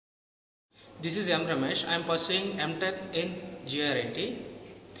This is M. Ramesh. I am pursuing MTech in GRIT.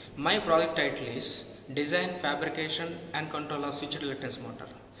 My project title is Design, Fabrication and Control of Switched Reluctance Motor.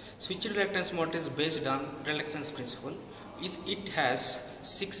 Switched reluctance motor is based on reluctance principle. It has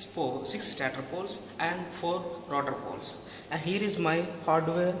 6 stator poles and 4 rotor poles. And here is my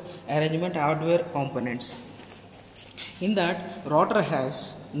hardware arrangement, hardware components. In that, rotor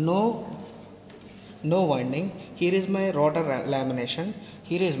has no winding. Here is my rotor lamination.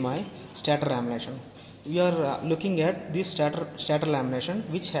 Here is my stator lamination. We are looking at this stator lamination,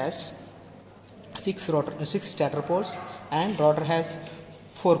 which has 6 stator poles and rotor has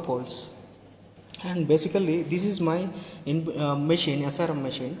 4 poles. And basically, this is my machine, SRM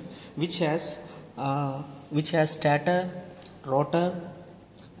machine, which has stator, rotor,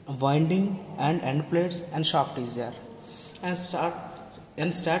 winding, and end plates and shaft is there. And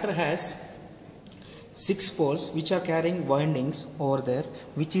stator has 6 poles which are carrying windings over there,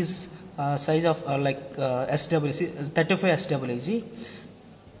 which is size of SWC 35 SWC.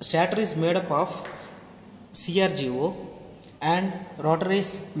 Stator is made up of CRGO and rotor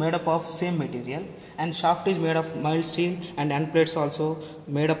is made up of same material, and shaft is made of mild steel and end plates also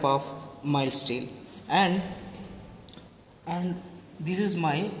made up of mild steel. And this is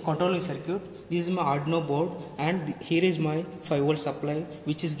my controlling circuit. This is my Arduino board, and here is my 5V supply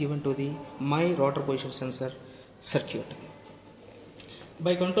which is given to my rotor position sensor circuit.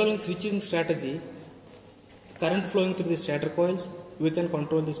 By controlling switching strategy, current flowing through the stator coils, we can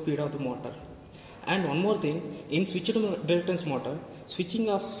control the speed of the motor. And one more thing, in switched reluctance motor, switching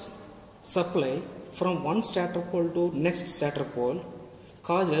of supply from one stator pole to next stator pole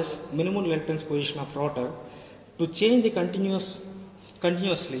causes minimum reluctance position of rotor to change the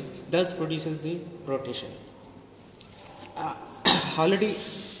continuously, thus produces the rotation.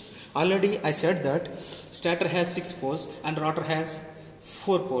 Already I said that stator has 6 poles and rotor has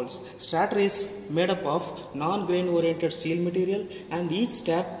 4 poles. Stator is made up of non-grain oriented steel material, and each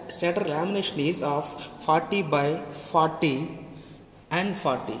stator lamination is of 40 by 40 and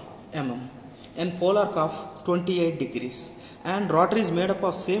 40 mm and pole arc of 28 degrees. And rotor is made up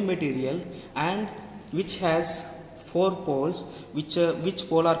of same material and which has 4 poles, which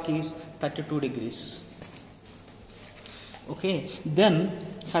pole arc is 32 degrees. Okay, then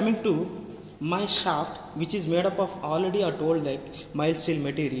coming to my shaft, which is made up of, already I told, like mild steel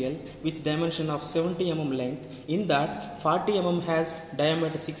material with dimension of 70 mm length. In that, 40 mm has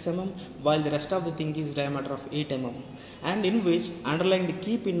diameter 6 mm, while the rest of the thing is diameter of 8 mm, and in which underlying the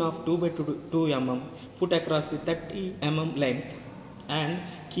key pin of 2 by 2 mm put across the 30 mm length, and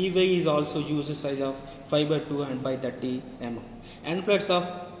keyway is also used size of 5 by 2 and by 30 mm. End plates of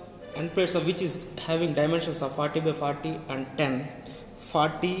which is having dimensions of 40 by 40 and 10,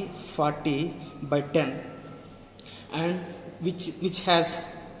 40 by 10, and which has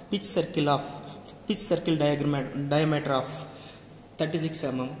pitch circle diameter of 36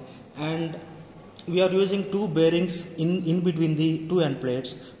 mm, and we are using 2 bearings in between the 2 end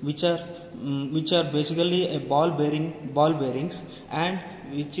plates, which are basically a ball bearings, and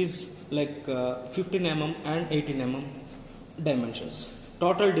which is like 15 mm and 18 mm dimensions.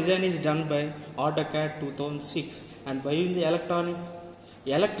 Total design is done by AutoCAD 2006, and by using the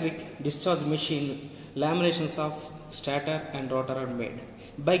electric discharge machine, laminations of stator and rotor are made.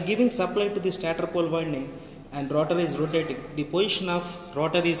 By giving supply to the stator pole winding and rotor is rotating, the position of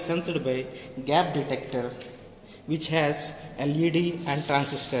rotor is sensed by gap detector, which has LED and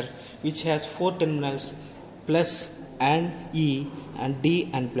transistor, which has 4 terminals, plus and E and D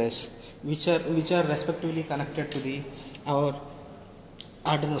and plus, which are respectively connected to our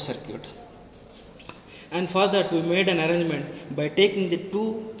Arduino circuit. And for that, we made an arrangement by taking the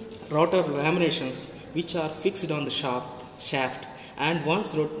 2 rotor laminations which are fixed on the shaft, and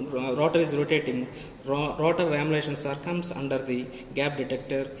once rotor is rotating, rotor laminations comes under the gap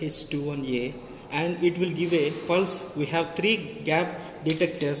detector H21A, and it will give a pulse. We have 3 gap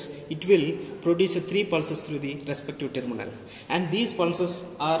detectors. It will produce 3 pulses through the respective terminal, and these pulses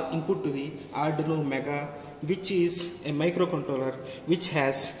are input to the Arduino Mega, which is a microcontroller which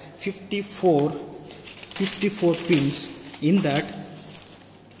has 54 pins. In that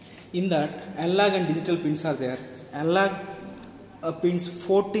analog and digital pins are there. Analog pins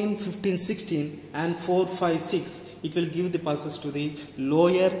 14, 15, 16 and 4, 5, 6. It will give the pulses to the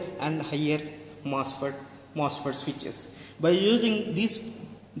lower and higher MOSFET switches. By using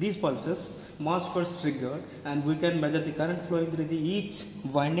these pulses, MOSFETs triggered, and we can measure the current flowing through each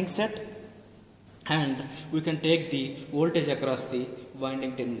winding set, and we can take the voltage across the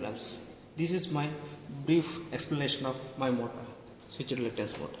winding terminals. This is my brief explanation of my motor, switched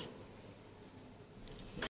reluctance motor.